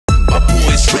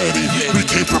ready, we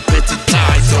came prepared to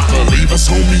die. Don't believe us,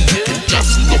 homie, you can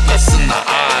just look us in the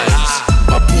eyes.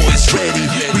 My boys ready,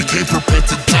 we came prepared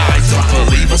to die. Don't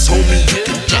believe us, homie, you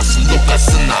can just look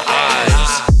us in the eyes.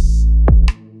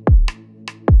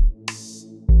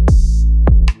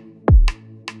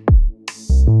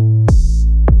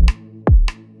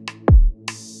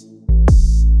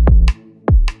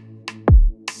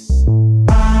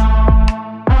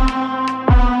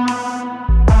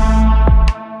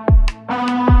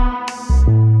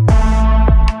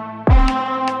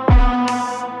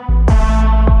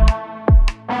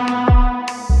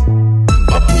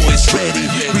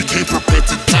 We came prepared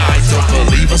to die. Don't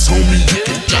believe us, homie, you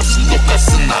can just look us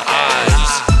in the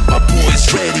eyes. My boys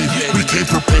ready, we came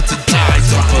prepared to die.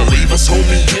 Don't believe us,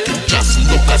 homie, you can just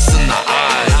look us in the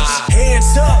eyes.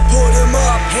 Hands up, put 'em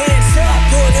up, hands up,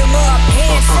 put 'em up,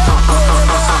 hands up, put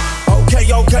 'em up. Okay,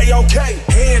 okay, okay.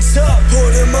 Hands up,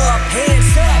 put 'em up,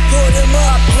 hands up, put 'em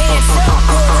up, hands up,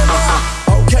 put 'em up.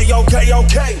 Okay, okay,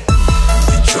 okay.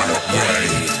 You try to play,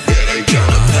 it ain't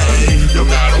gonna pay. No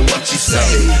matter what you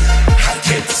say, I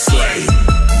came to slay.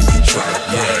 You try to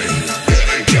play, it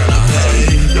ain't gonna pay.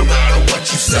 No matter what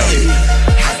you say,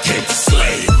 I came to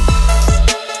slay.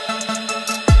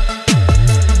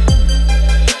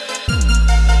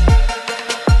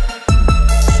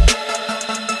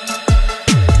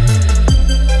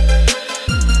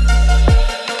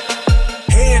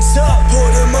 Hands up,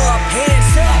 put 'em up,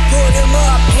 hands up, put 'em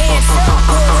up, hands up,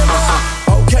 put 'em up.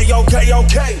 Okay, okay,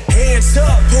 okay. Hands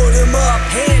up, put 'em up,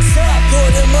 hands up,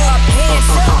 put 'em up,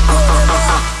 hands up, put 'em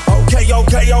up. Okay,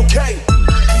 okay, okay.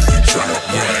 You try to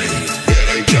play, it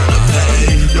ain't gonna pay.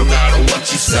 No matter what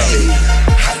you say,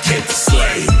 I came to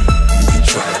slay. You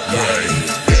try to play,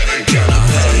 it ain't gonna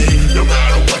pay. No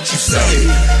matter what you say,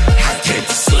 I came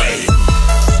to slay.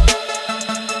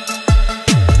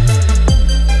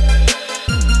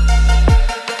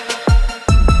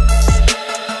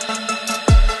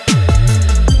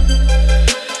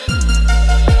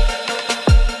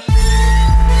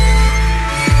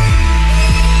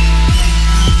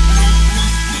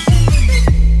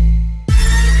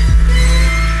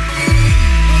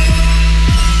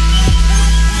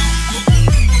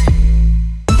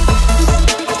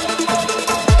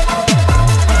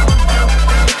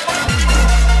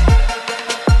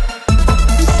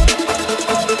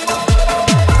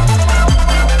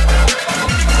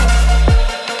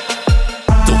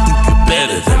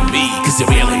 You're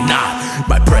really not.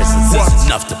 My presence is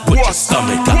enough to put your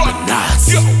stomach up in knots.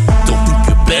 Don't think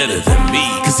you're better than me,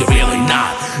 cause you're really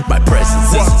not. My presence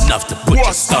is enough to put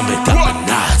your stomach up in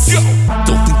knots.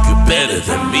 Don't think you're better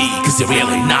than me, cause you're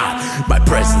really not. My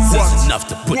presence is enough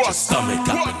to put your stomach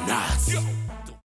up in knots.